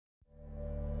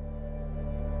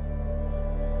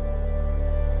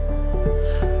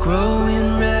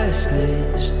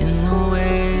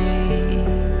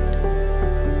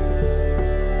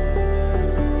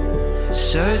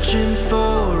searching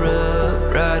for a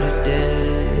brighter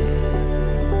day,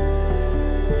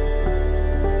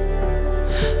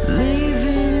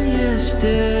 leaving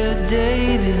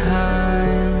yesterday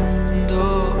behind.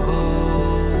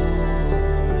 Oh,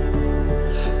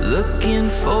 looking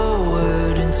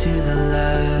forward into the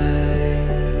light.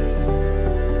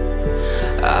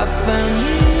 I found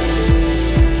you.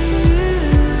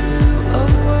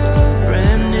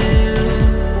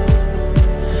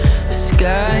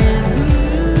 Sky is blue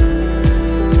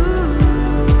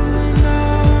and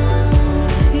I'm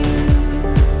with you.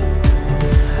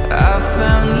 I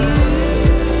found you,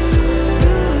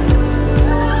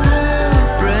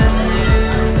 brand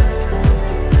new.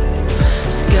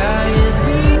 Sky is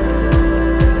blue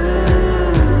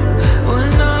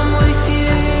when I'm with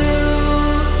you.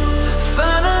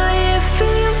 Finally I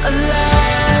feel alive.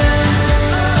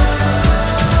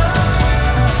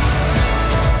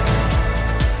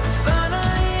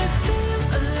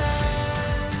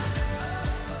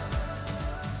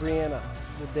 Brianna,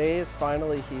 the day is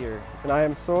finally here, and I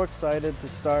am so excited to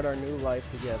start our new life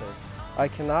together. I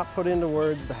cannot put into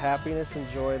words the happiness and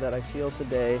joy that I feel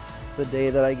today, the day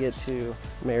that I get to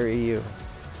marry you.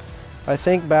 I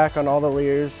think back on all the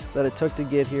years that it took to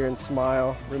get here and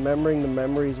smile, remembering the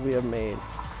memories we have made.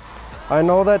 I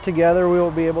know that together we will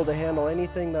be able to handle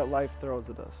anything that life throws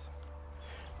at us.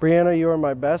 Brianna, you are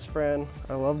my best friend.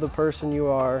 I love the person you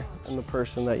are and the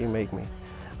person that you make me.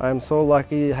 I am so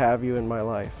lucky to have you in my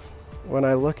life. When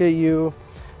I look at you,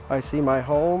 I see my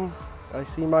home, I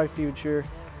see my future,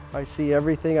 I see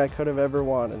everything I could have ever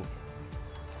wanted.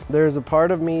 There is a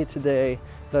part of me today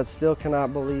that still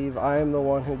cannot believe I am the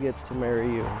one who gets to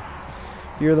marry you.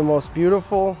 You're the most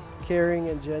beautiful, caring,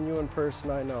 and genuine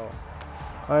person I know.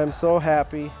 I am so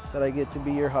happy that I get to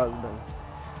be your husband.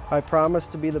 I promise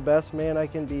to be the best man I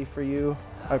can be for you.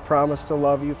 I promise to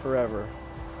love you forever.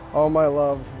 All my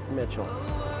love, Mitchell.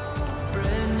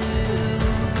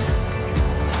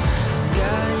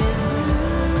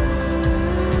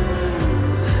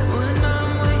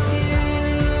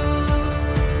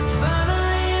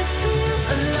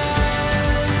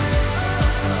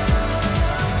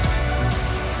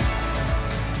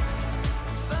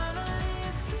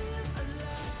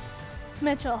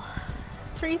 Mitchell,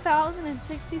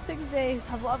 3,066 days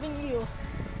of loving you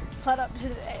led up to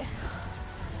today.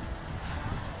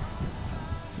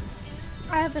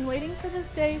 I have been waiting for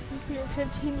this day since we were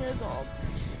 15 years old.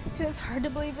 It is hard to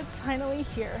believe it's finally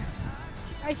here.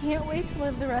 I can't wait to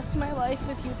live the rest of my life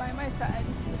with you by my side.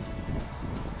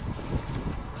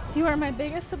 You are my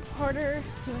biggest supporter.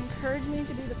 You encourage me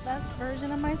to be the best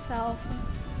version of myself.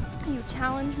 You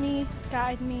challenge me,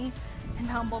 guide me, and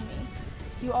humble me.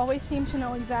 You always seem to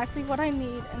know exactly what I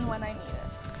need and when I need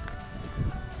it.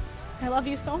 I love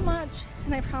you so much,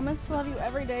 and I promise to love you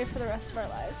every day for the rest of our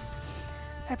lives.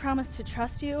 I promise to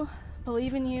trust you,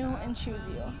 believe in you, and choose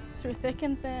you through thick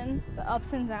and thin, the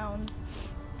ups and downs,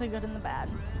 the good and the bad.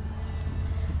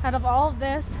 Out of all of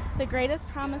this, the greatest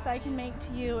promise I can make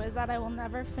to you is that I will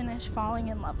never finish falling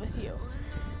in love with you.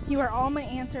 You are all my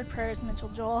answered prayers, Mitchell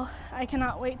Joel. I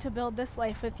cannot wait to build this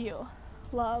life with you.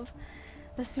 Love,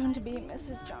 the soon-to-be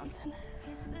Mrs. Johnson.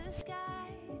 Kiss the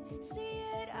sky, see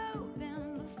it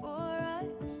open before us.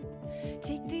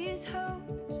 Take these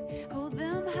hopes, hold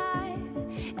them high.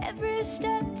 Every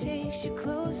step takes you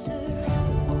closer.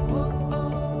 Oh, oh,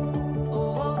 oh,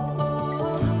 oh,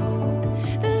 oh,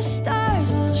 oh. The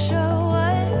stars will show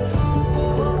us. Oh,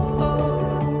 oh,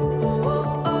 oh,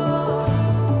 oh,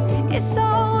 oh. It's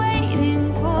all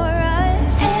waiting for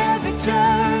us. Every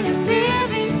turn a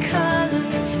living color.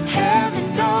 Heaven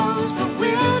knows what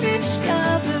we'll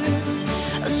discover.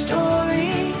 A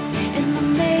story in the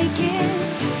making.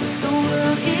 The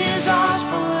world is ours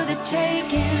for the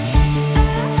taking.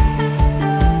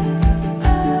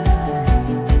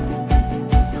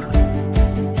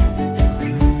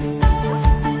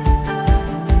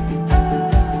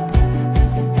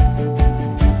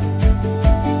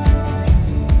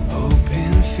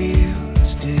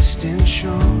 Distant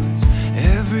shores,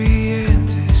 every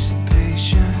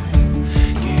anticipation,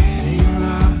 getting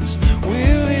lost,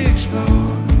 we'll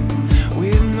explore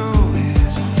with no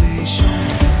hesitation.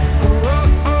 Oh, oh,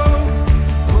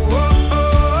 oh, oh,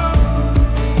 oh,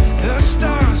 the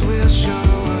stars will show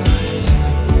us.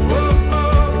 Oh, oh,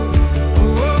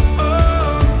 oh,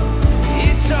 oh,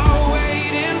 it's all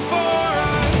waiting for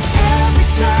us. Every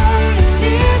turn a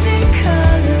living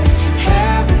color.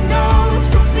 Heaven knows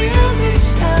what we'll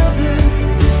discover.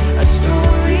 A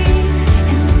story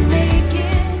in the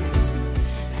making.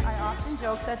 I often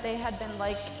joke that they had been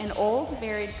like an old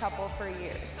married couple for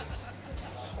years.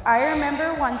 I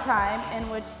remember one time in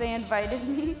which they invited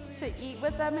me to eat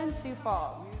with them in Sioux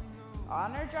Falls.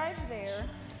 On our drive there,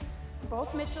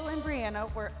 both Mitchell and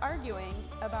Brianna were arguing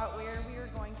about where we were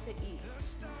going to eat.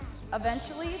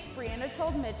 Eventually, Brianna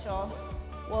told Mitchell,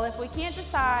 well, if we can't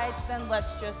decide, then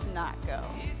let's just not go.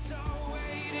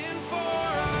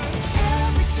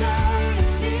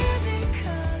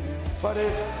 But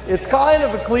it's kind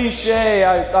of a cliche.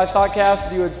 I thought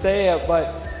Cassidy would say it,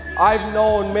 but I've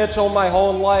known Mitchell my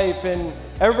whole life, and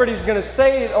everybody's gonna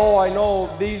say, oh, I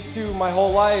know these two my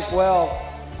whole life. Well,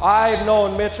 I've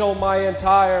known Mitchell my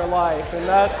entire life, and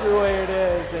that's the way it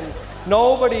is, and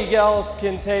nobody else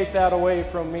can take that away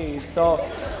from me. So,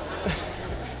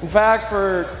 in fact,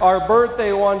 for our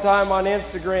birthday one time on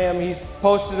Instagram, he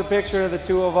posted a picture of the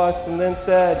two of us and then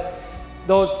said,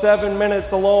 those 7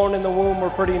 minutes alone in the womb were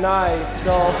pretty nice.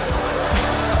 So.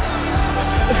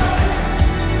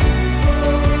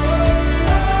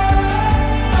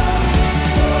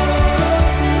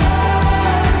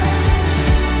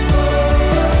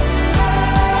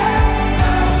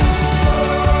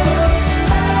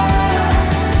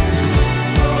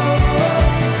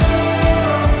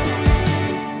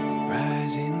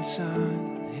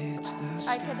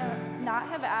 I could not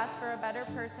have asked for a better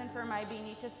person for my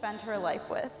beanie to spend her life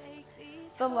with.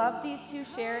 The love these two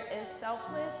share is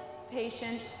selfless,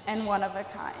 patient, and one of a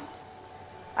kind.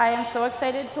 I am so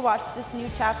excited to watch this new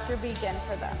chapter begin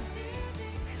for them.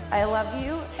 I love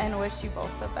you and wish you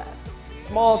both the best.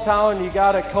 Small town, you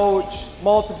gotta coach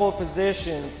multiple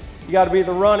positions. You gotta be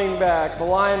the running back, the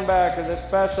linebacker, the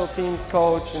special teams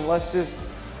coach, and let's just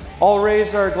all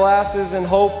raise our glasses and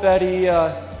hope that he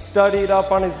studied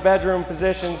up on his bedroom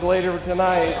positions later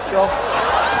tonight. So.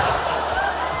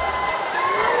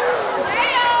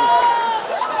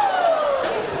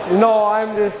 No,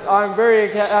 I'm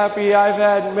very happy. I've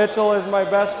had Mitchell as my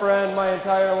best friend my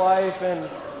entire life, and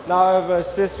now I have a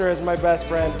sister as my best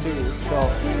friend too. So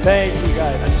thank you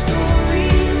guys.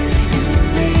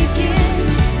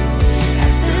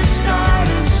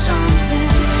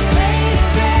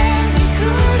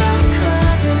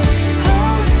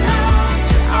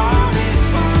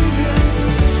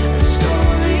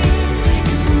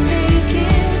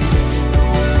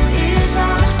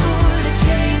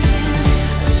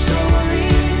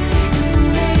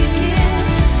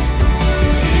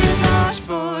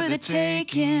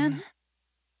 Taken.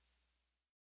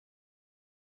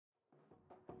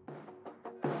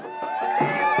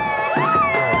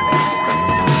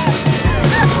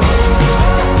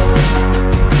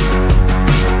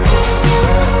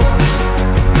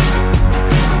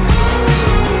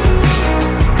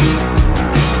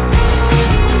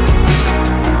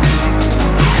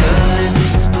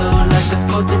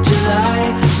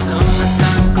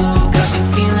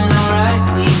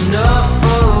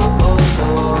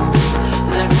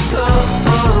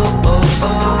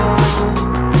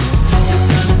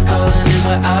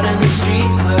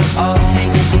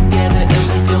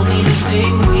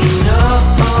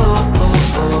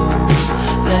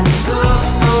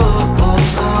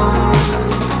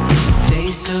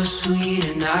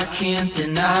 Can't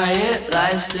deny it,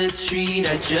 life's a treat,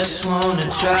 I just wanna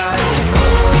try it.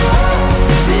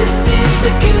 This is the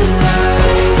good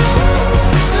life,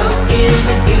 soak in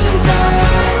the good